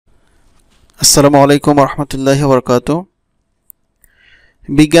আসসালামু আলাইকুম রহমতুল্লাহি বরকাতু।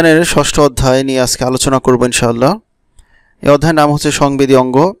 বিজ্ঞানের ষষ্ঠ অধ্যায় নিয়ে আজকে আলোচনা করব ইনশাআল্লাহ। এই অধ্যায়ের নাম হচ্ছে সংবেদী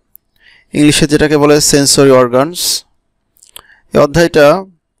অঙ্গ, ইংলিশে যেটাকে বলে সেন্সরি অর্গানস। এই অধ্যায়টা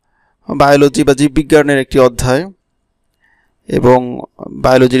বায়োলজি বা জীববিজ্ঞানের একটি অধ্যায় এবং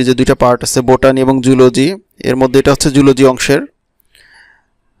বায়োলজির যে দুইটা পার্ট আছে, বোটানি এবং জুলজি, এর মধ্যে এটা হচ্ছে জুলজি অংশের।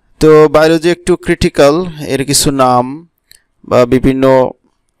 তো বায়োলজি একটু ক্রিটিক্যাল, এর কিছু নাম বা বিভিন্ন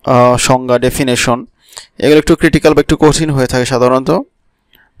সংজ্ঞা, ডেফিনেশন, এগুলো একটু ক্রিটিক্যাল বা একটু কঠিন হয়ে থাকে সাধারণত।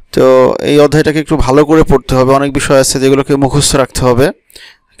 তো এই অধ্যায়টাকে একটু ভালো করে পড়তে হবে। অনেক বিষয় আছে যেগুলোকে মুখস্থ রাখতে হবে,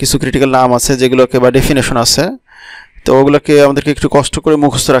 কিছু ক্রিটিক্যাল নাম আছে যেগুলোকে বা ডেফিনেশন আছে, তো ওগুলোকে আমাদেরকে একটু কষ্ট করে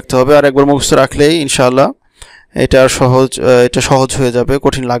মুখস্থ রাখতে হবে। আর একবার মুখস্থ রাখলেই ইনশাআল্লাহ এটা সহজ হয়ে যাবে,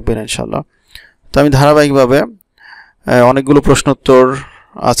 কঠিন লাগবে না ইনশাআল্লাহ। তো আমি ধারাবাহিকভাবে অনেকগুলো প্রশ্নোত্তর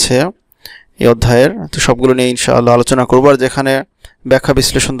আছে এই অধ্যায়ের, তো সবগুলো নিয়ে ইনশাআল্লাহ আলোচনা করব। আর যেখানে ব্যাখ্যা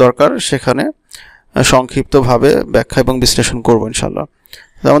বিশ্লেষণ দরকার সেখানে সংক্ষিপ্তভাবে ব্যাখ্যা এবং বিশ্লেষণ করব ইনশাআল্লাহ।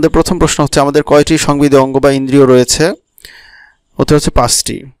 আমাদের প্রথম প্রশ্ন হচ্ছে, আমাদের কয়টি সংবেদী অঙ্গ বা ইন্দ্রিয় রয়েছে? উত্তর হচ্ছে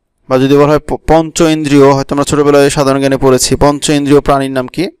 5টি, বা যদি বলা হয় পঞ্চ ইন্দ্রিয়, হয়তো আমরা ছোটবেলায় সাধারণ জ্ঞানে পড়েছি পঞ্চ ইন্দ্রিয় প্রাণীর নাম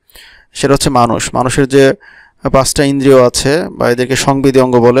কি, সেটা হচ্ছে মানুষের যে 5টা ইন্দ্রিয় আছে বা এদেরকে সংবেদী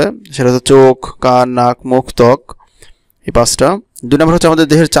অঙ্গ বলে, সেটা হচ্ছে চোখ, কান, নাক, মুখ, ত্বক, এই 5টা। 2 নম্বর হচ্ছে আমাদের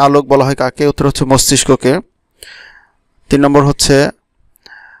দেহের চালক বলা হয় কাকে? উত্তর হচ্ছে মস্তিষ্ককে। 3 নম্বর হচ্ছে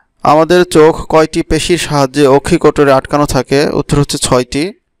আমাদের চোখ কয়টি পেশির সাহায্যে অক্ষিকোটরে আটকানো থাকে? উত্তর হচ্ছে 6টি।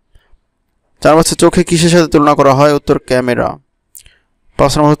 4 নম্বর হচ্ছে চোখে কিসের সাথে তুলনা করা হয়? উত্তর ক্যামেরা।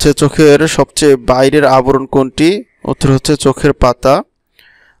 5 নম্বর হচ্ছে চোখের সবচেয়ে বাইরের আবরণ কোনটি? উত্তর হচ্ছে চোখের পাতা।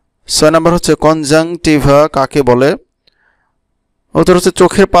 6 নম্বর হচ্ছে কনজাংটিভা কাকে বলে? উত্তর হচ্ছে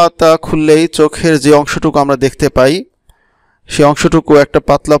চোখের পাতা খুললেই চোখের যে অংশটুকু আমরা দেখতে পাই সেই অংশটুকু একটা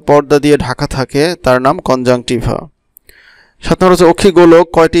পাতলা পর্দা দিয়ে ঢাকা থাকে, তার নাম কনজাংটিভা। 7 নম্বর হচ্ছে অক্ষিগোলক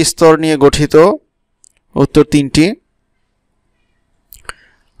কয়টি স্তর নিয়ে গঠিত? উত্তর 3টি।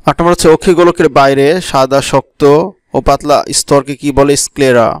 8 নম্বর হচ্ছে অক্ষিগোলকের বাইরে সাদা, শক্ত ও পাতলা স্তরকে কি বলে?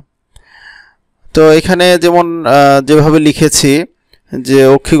 স্ক্লেরা। তো এখানে যেমন যেভাবে লিখেছি যে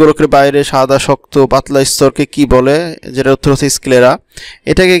অক্ষিগোলকের বাইরে সাদা, শক্ত, পাতলা স্তরকে কি বলে, যেটা উত্তর হচ্ছে স্ক্লেরা।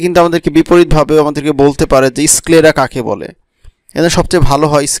 এটাকে কিন্তু আমাদেরকে বিপরীতভাবে আমাদেরকে বলতে পারে যে স্ক্লেরা কাকে বলে। এখানে সবচেয়ে ভালো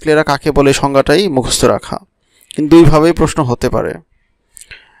হয় স্ক্লেরা কাকে বলে সংজ্ঞাটাই মুখস্থ রাখা, কিন্তু দুইভাবেই প্রশ্ন হতে পারে।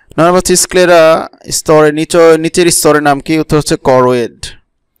 9 নম্বর হচ্ছে স্ক্লেরা স্তরের নিচের স্তরের নাম কি? উত্তর হচ্ছে করোয়েড।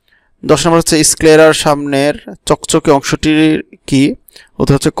 10 নম্বর হচ্ছে স্ক্লেরার সামনের চকচকে অংশটি কি?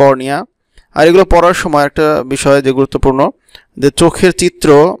 উত্তর হচ্ছে কর্নিয়া। আর এগুলো পড়ার সময় একটা বিষয় যে গুরুত্বপূর্ণ, যে চোখের চিত্র,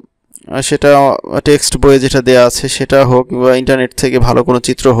 সেটা টেক্সট বইয়ে যেটা দেয়া আছে সেটা হোক বা ইন্টারনেট থেকে ভালো কোনো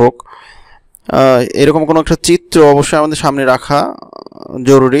চিত্র হোক, এরকম কোনো একটা চিত্র অবশ্যই আমাদের সামনে রাখা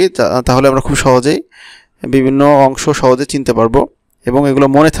জরুরি, তাহলে আমরা খুব সহজেই বিভিন্ন অংশ সহজে চিনতে পারবো এবং এগুলো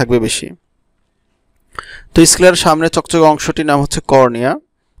মনে থাকবে বেশি। তো স্ক্লেরার সামনে চকচকে অংশটির নাম হচ্ছে কর্নিয়া।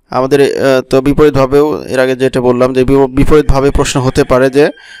 আমাদের তো বিপরীতভাবেও এর আগে যেটা বললাম যে বিপরীতভাবে প্রশ্ন হতে পারে যে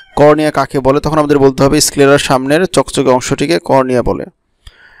কর্নিয়া কাকে বলে, তখন আমাদের বলতে হবে স্ক্লেরার সামনের চকচকে অংশটিকে কর্নিয়া বলে।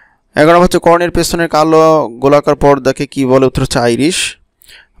 11 হচ্ছে কর্নিয়ার পেছনের কালো গোলাকার পর্দাকে কি বলে? উত্তর হচ্ছে আইরিশ।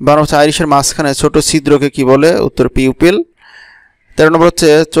 12 হচ্ছে আইরিশের মাঝখানে ছোট ছিদ্রকে কি বলে? উত্তর পিউপিল। 13 নম্বর হচ্ছে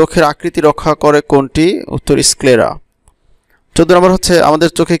চোখের আকৃতি রক্ষা করে কোনটি? উত্তর স্ক্লেরা। 14 নম্বর হচ্ছে আমাদের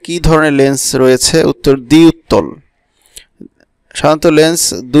চোখে কি ধরনের লেন্স রয়েছে? উত্তর দ্বিউত্তল। সাধারণত লেন্স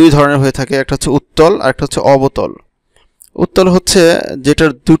 2 ধরনের হয়ে থাকে, একটা হচ্ছে উত্তল আর একটা হচ্ছে অবতল। উত্তল হচ্ছে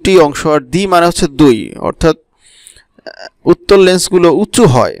যেটার 2টি অংশ, আর দ্বি মানে হচ্ছে 2, অর্থাৎ উত্তল লেন্সগুলো উঁচু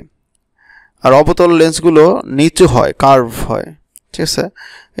হয় আর অবতল লেন্সগুলো নিচু হয়, কার্ভ হয়। ঠিক আছে,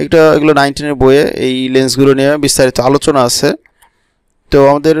 এগুলো 19-এর বইয়ে এই লেন্সগুলো নিয়ে বিস্তারিত আলোচনা আছে, তো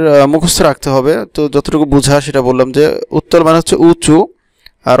আমাদের মুখস্থ রাখতে হবে। তো যতটুকু বোঝা সেটা বললাম, যে উত্তল মানে হচ্ছে উঁচু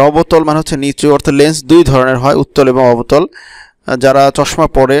আর অবতল মানে হচ্ছে নিচু, অর্থাৎ লেন্স 2 ধরনের হয়, উত্তল এবং অবতল। যারা চশমা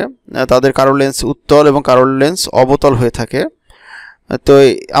পরে তাদের কারো লেন্স উত্তল এবং কারো লেন্স অবতল হয়ে থাকে। তো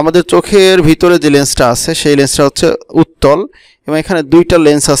আমাদের চোখের ভিতরে যে লেন্সটা আছে সেই লেন্সটা হচ্ছে উত্তল, এবং এখানে 2টা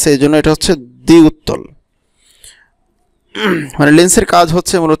লেন্স আছে, এই জন্য এটা হচ্ছে দ্বিউত্তল। মানে লেন্সের কাজ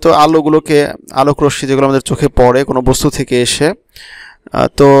হচ্ছে মূলত আলোক রশ্মি যেগুলো আমাদের চোখে পড়ে কোনো বস্তু থেকে এসে,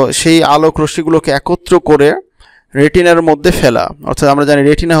 তো সেই আলোক রশ্মিগুলোকে একত্র করে রেটিনার মধ্যে ফেলা। অর্থাৎ আমরা জানি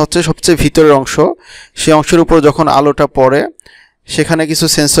রেটিনা হচ্ছে সবচেয়ে ভিতরের অংশ, সেই অংশের উপর যখন আলোটা পড়ে সেখানে কিছু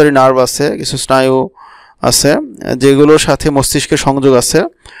সেন্সরি নার্ভ আছে, কিছু স্নায়ু আছে যেগুলোর সাথে মস্তিষ্কের সংযোগ আছে।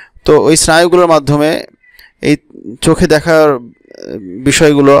 তো ওই স্নায়ুগুলোর মাধ্যমে এই চোখে দেখার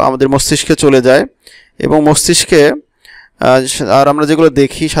বিষয়গুলো আমাদের মস্তিষ্কে চলে যায়, এবং মস্তিষ্কে আর আমরা যেগুলো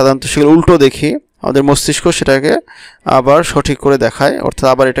দেখি সাধারণত সেগুলো উল্টো দেখি, আমাদের মস্তিষ্ক সেটাকে আবার সঠিক করে দেখায়, অর্থাৎ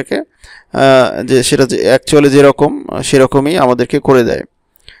আবার এটাকে যে সেটা অ্যাকচুয়ালি যেরকম সেরকমই আমাদেরকে করে দেয়।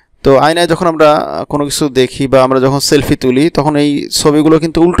 তো আয়নায় যখন আমরা কোনো কিছু দেখি বা আমরা যখন সেলফি তুলি তখন এই ছবিগুলো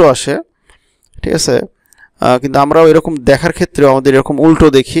কিন্তু উল্টো আসে, ঠিক আছে। কিন্তু আমরাও এরকম দেখার ক্ষেত্রে আমাদের এরকম উল্টো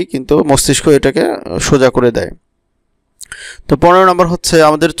দেখি, কিন্তু মস্তিষ্ক এটাকে সোজা করে দেয়। তো 15 নম্বর হচ্ছে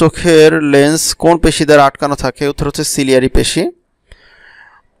আমাদের চোখের লেন্স কোন পেশি দ্বারা আটকানো থাকে? উত্তর হচ্ছে সিলিয়ারি পেশি।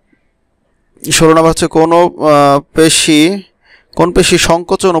 16 নম্বর হচ্ছে কোন পেশি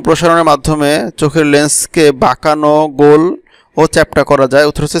সংকোচন ও প্রসারণের মাধ্যমে চোখের লেন্সকে বাঁকানো, গোল ও চ্যাপ্টা করা যায়?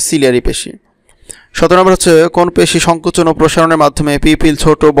 উত্তর হচ্ছে সিলিয়ারি পেশি। 17 নম্বর হচ্ছে কোন পেশি সংকোচন ও প্রসারণের মাধ্যমে পিপিল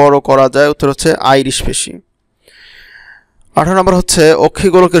ছোট বড় করা যায়? উত্তর হচ্ছে আইরিশ পেশি। 18 নম্বর হচ্ছে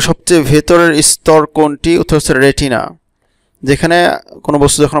অক্ষিগোলকের সবচেয়ে ভেতরের স্তর কোনটি? উত্তর হচ্ছে রেটিনা। যেখানে কোনো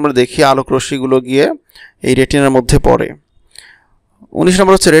বস্তু যখন আমরা দেখি আলোক রশ্মিগুলো গিয়ে এই রেটিনার মধ্যে পড়ে। 19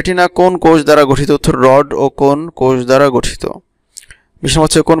 নম্বর হচ্ছে রেটিনা কোন কোষ দ্বারা গঠিত? উত্তর রড ও কোন কোষ দ্বারা গঠিত। 20 নম্বর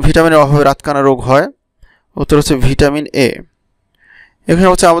হচ্ছে কোন ভিটামিনের অভাবে রাতকানা রোগ হয়? উত্তর হচ্ছে ভিটামিন এ। 21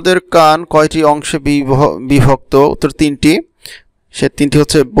 হচ্ছে আমাদের কান কয়টি অংশে বিভক্ত? উত্তর 3টি। সে 3টি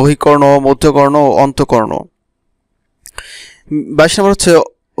হচ্ছে বহিকর্ণ, মধ্যকর্ণ ও অন্তকর্ণ। 22 নম্বর হচ্ছে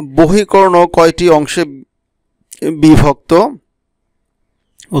বহিকর্ণ কয়টি অংশে বিভক্ত?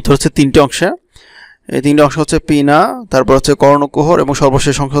 উত্তর হচ্ছে 3টি অংশে। এই 3টি অংশ হচ্ছে পিনা, তারপর হচ্ছে কর্ণকুহর এবং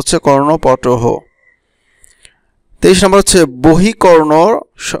সর্বশেষ অংশ হচ্ছে কর্ণপটহ। 23 নম্বর হচ্ছে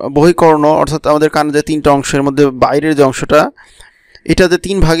বহিকর্ণ অর্থাৎ আমাদের কানে যে 3টা অংশের মধ্যে বাইরের যে অংশটা, এটা যে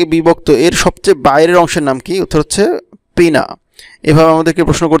 3 ভাগে বিভক্ত, এর সবচেয়ে বাইরের অংশের নাম কি? উত্তর হচ্ছে পিনা। এভাবে আমাদেরকে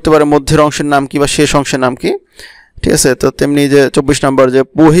প্রশ্ন করতে পারে মধ্যের অংশের নাম কি বা শেষ অংশের নাম কি, ঠিক আছে। তো তেমনি যে 24 নম্বর যে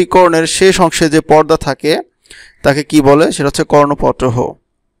বহিকর্ণের শেষ অংশে যে পর্দা থাকে তাকে কি বলে? সেটা হচ্ছে কর্ণপটহ।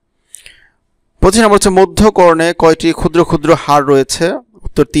 25 নম্বর হচ্ছে মধ্যকর্ণে কয়টি ক্ষুদ্র ক্ষুদ্র হাড় রয়েছে?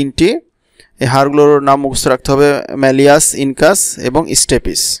 উত্তর 3টি। এই হাড়গুলোর নাম মুখস্থ রাখতে হবে, ম্যালিয়াস, ইনকাস এবং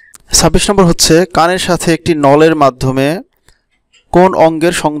স্টেপিস। 26 নম্বর হচ্ছে কানের সাথে একটি নলের মাধ্যমে কোন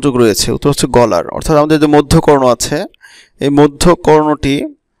অঙ্গের সংযোগ রয়েছে? উত্তর হচ্ছে গলার। অর্থাৎ আমাদের যে মধ্যকর্ণ আছে, এই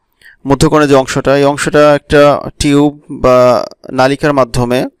মধ্যকর্ণের যে অংশটা, এই অংশটা একটা টিউব বা নালিকার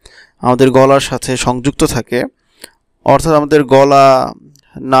মাধ্যমে আমাদের গলার সাথে সংযুক্ত থাকে। অর্থাৎ আমাদের গলা,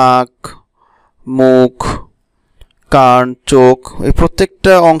 নাক, মুখ, কান, চোখ, এই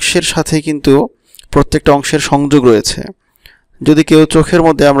প্রত্যেকটা অংশের সাথে কিন্তু প্রত্যেকটা অংশের সংযোগ রয়েছে। যদি কেউ চোখের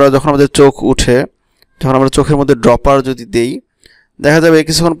মধ্যে যখন আমাদের চোখ উঠে, যখন আমরা চোখের মধ্যে ড্রপার যদি দেই, দেখা যাবে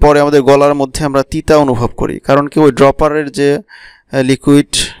কিছুক্ষণ পরে আমাদের গলার মধ্যে আমরা তিতা অনুভব করি। কারণ কি, ওই ড্রপারের যে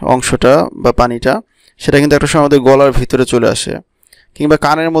লিকুইড অংশটা বা পানিটা, সেটা কিন্তু একটা সময় আমাদের গলার ভিতরে চলে আসে। কিংবা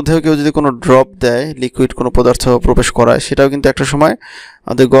কানের মধ্যেও কেউ যদি কোনো ড্রপ দেয়, লিকুইড কোনো পদার্থ প্রবেশ করায়, সেটাও কিন্তু একটা সময়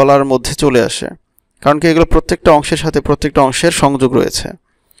আমাদের গলার মধ্যে চলে আসে। কারণ কি, এগুলো প্রত্যেকটা অংশের সাথে প্রত্যেকটা অংশের সংযোগ রয়েছে।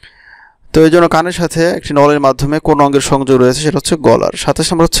 তো এই জন্য কানের সাথে একটি নলের মাধ্যমে কোন অঙ্গের সংযোগ রয়েছে? সেটা হচ্ছে গলার। 27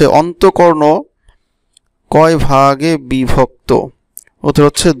 নম্বর হচ্ছে অন্তকর্ণ কয় ভাগে বিভক্ত? উত্তর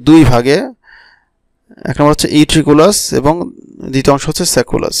হচ্ছে 2 ভাগে। এক নম্বর হচ্ছে ইট্রিকুলাস এবং দ্বিতীয় অংশ হচ্ছে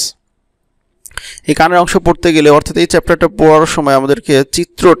স্যাকুলাস। এই কানের অংশ পড়তে গেলে, অর্থাৎ এই চ্যাপ্টারটা পড়ার সময় আমাদেরকে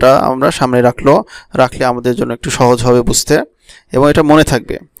চিত্রটা আমরা সামনে রাখলে আমাদের জন্য একটু সহজ হবে বুঝতে এবং এটা মনে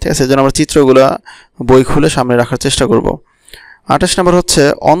থাকবে, ঠিক আছে। এজন্য আমরা চিত্রগুলো বই খুলে সামনে রাখার চেষ্টা করব। 28 নম্বর হচ্ছে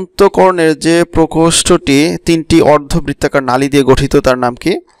অন্তকর্ণের যে প্রকোষ্ঠটি 3টি অর্ধবৃত্তাকার নালী দিয়ে গঠিত, তার নাম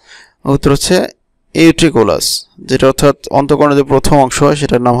কি? উত্তর হচ্ছে ইউট্রিকুলাস। যেটা অর্থাৎ অন্তকর্ণের যে প্রথম অংশ হয়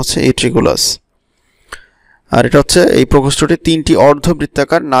সেটার নাম হচ্ছে ইউট্রিকুলাস। আর এটা হচ্ছে এই প্রকোষ্ঠটি 3টি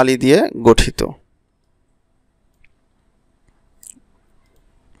অর্ধবৃত্তাকার নালী দিয়ে গঠিত।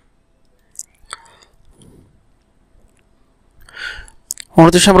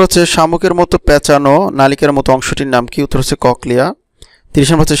 উনত্রিশ নম্বর হচ্ছে শামুকের মতো পেঁচানো নালিকার মতো অংশটির নাম কি? উত্তর হচ্ছে ককলিয়া। 30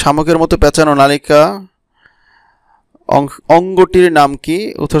 নম্বর হচ্ছে শামুকের মতো পেঁচানো নালিকা অঙ্গটির নাম কি?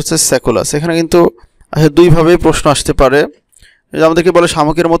 উত্তর হচ্ছে স্যাকুলাস। এখানে কিন্তু 2 ভাবে প্রশ্ন আসতে পারে। আমাদেরকে বলে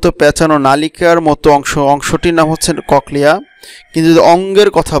শামুকের মতো পেঁচানো নালিকার মতো অংশটির নাম হচ্ছে ককলিয়া, কিন্তু যদি অঙ্গের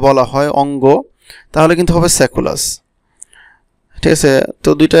কথা বলা হয়, অঙ্গ, তাহলে কিন্তু হবে স্যাকুলাস, ঠিক আছে। তো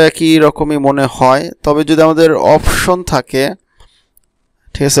দুইটা একই রকমই মনে হয়, তবে যদি আমাদের অপশন থাকে,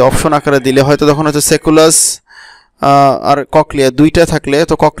 ঠিক আছে, অপশন আকারে দিলে হয়তো তখন হচ্ছে স্যাকুলাস আর ককলিয়া দুইটা থাকলে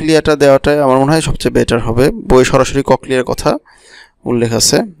তো ককলিয়াটা দেওয়াটাই আমার মনে হয় সবচেয়ে বেটার হবে। বইয়ে সরাসরি ককলিয়ার কথা উল্লেখ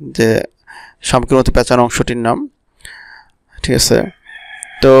আছে যে শামুকের মতো পেঁচানো অংশটির নাম, ঠিক আছে।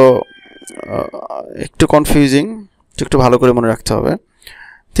 তো একটু কনফিউজিং, একটু ভালো করে মনে রাখতে হবে।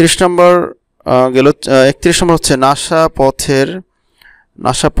 30 নম্বর গেল। 31 নম্বর হচ্ছে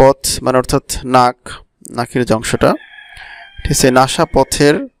নাসাপথ মানে অর্থাৎ নাকের যে অংশটা, ঠিক আছে,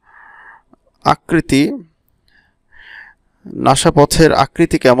 নাসাপথের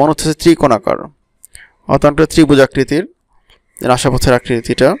আকৃতি কেমন? হচ্ছে ত্রিকোণাকার, অর্থাৎ ত্রিভুজ আকৃতির নাসাপথের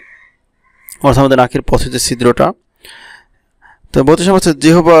আকৃতিটা, অর্থাৎ আমাদের নাকের পথে যে ছিদ্রটা। তো 32 নম্বর হচ্ছে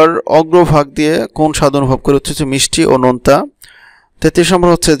জিহ্বার অগ্রভাগ দিয়ে কোন স্বাদ অনুভব করি? উত্তর হচ্ছে মিষ্টি ও নোনতা। 33 নম্বর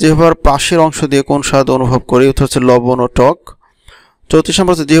হচ্ছে জিহ্বার পাশের অংশ দিয়ে কোন স্বাদ অনুভব করি? উত্তর হচ্ছে লবণ ও টক। 34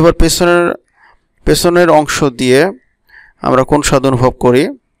 নম্বর হচ্ছে জিহ্বার পেছনের অংশ দিয়ে আমরা কোন স্বাদ অনুভব করি?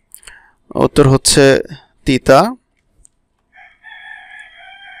 উত্তর হচ্ছে তিতা।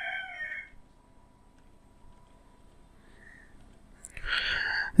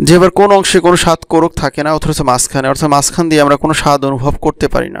 জিহ্বার কোন অংশে কোনো স্বাদ কোরক থাকে না? উত্তর হচ্ছে মাঝখানে, অর্থাৎ মাঝখান দিয়ে আমরা কোনো স্বাদ অনুভব করতে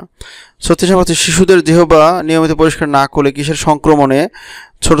পারি না। 36 নম্বর হচ্ছে শিশুদের জিহ্বা নিয়মিত পরিষ্কার না করলে কিসের সংক্রমণে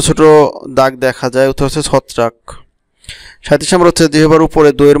ছোট ছোট দাগ দেখা যায়? উত্তর হচ্ছে ছত্রাক। 37 নম্বর হচ্ছে জিহ্বার উপরে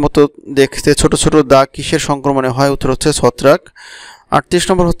দইয়ের মতো দেখতে ছোট ছোট দাগ কিসের সংক্রমণে হয়? উত্তর হচ্ছে ছত্রাক। 38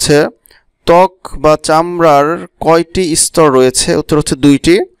 নম্বর হচ্ছে ত্বক বা চামড়ার কয়টি স্তর রয়েছে? উত্তর হচ্ছে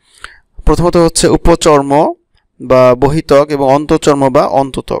 2টি। প্রথমত হচ্ছে উপচর্ম বা বহিত্বক এবং অন্তঃচর্ম বা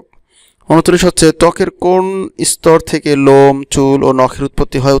অন্তত্বক। 29 হচ্ছে ত্বকের কোন স্তর থেকে লোম, চুল ও নখের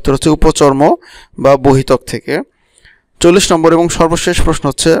উৎপত্তি হয়? উত্তর হচ্ছে উপচর্ম বা বহিত্বক থেকে। 40 নম্বর এবং সর্বশেষ প্রশ্ন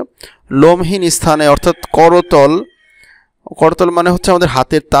হচ্ছে লোমহীন স্থানে অর্থাৎ করতল মানে হচ্ছে আমাদের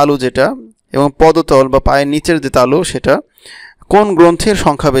হাতের তালু যেটা, এবং পদতল বা পায়ের নিচের যে তালু সেটা, কোন গ্রন্থির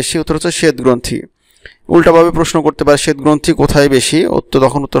সংখ্যা বেশি? উত্তর হচ্ছে শ্বেত গ্রন্থি। উল্টাভাবে প্রশ্ন করতে পারে শ্বেত গ্রন্থি কোথায় বেশি?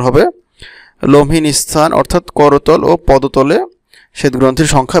 তখন উত্তর হবে লোমহীন স্থান অর্থাৎ করতল ও পদতলে শ্বেত গ্রন্থির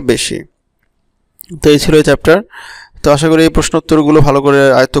সংখ্যা বেশি। তো এই ছিল এই চ্যাপ্টার। তো আশা করি এই প্রশ্নোত্তরগুলো ভালো করে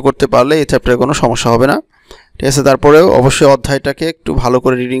আয়ত্ত করতে পারলে এই চ্যাপ্টারে কোনো সমস্যা হবে না, ঠিক আছে। তারপরেও অবশ্যই অধ্যায়টাকে একটু ভালো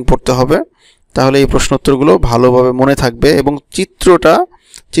করে রিডিং পড়তে হবে, তাহলে এই প্রশ্নোত্তরগুলো ভালোভাবে মনে থাকবে, এবং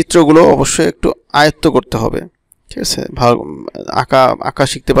চিত্রগুলো অবশ্যই একটু আয়ত্ত করতে হবে, ঠিক আছে। ভালো আঁকা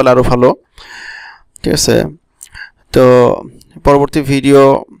শিখতে পারলে আরও ভালো, ঠিক আছে। তো পরবর্তী ভিডিও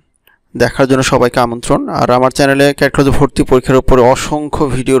দেখার জন্য সবাইকে আমন্ত্রণ। আর আমার চ্যানেলে ক্যাট কলেজে ভর্তি পরীক্ষার উপরে অসংখ্য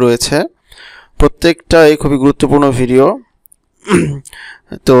ভিডিও রয়েছে, প্রত্যেকটাই খুবই গুরুত্বপূর্ণ ভিডিও।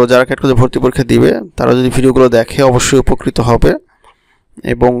 তো যারা ক্যাট কলেজে ভর্তি পরীক্ষা দিবে তারা যদি ভিডিওগুলো দেখে অবশ্যই উপকৃত হবে,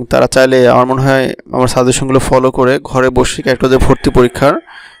 এবং তারা চাইলে আমার মনে হয় আমার সাজেশনগুলো ফলো করে ঘরে বসে ক্যাট কলেজে ভর্তি পরীক্ষার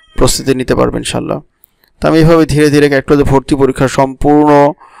প্রস্তুতি নিতে পারবে ইনশাল্লাহ। তো আমি এইভাবে ধীরে ধীরে ক্যাট কলেজে ভর্তি পরীক্ষার সম্পূর্ণ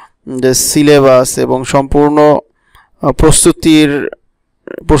যে সিলেবাস এবং সম্পূর্ণ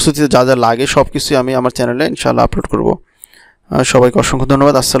প্রস্তুতিতে যা যা লাগে সব কিছুই আমি আমার চ্যানেলে ইনশাআল্লাহ আপলোড করব। সবাইকে অসংখ্য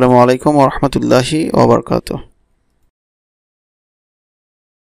ধন্যবাদ। আসসালামু আলাইকুম ওয়া রাহমাতুল্লাহি ওয়া বারাকাতুহু।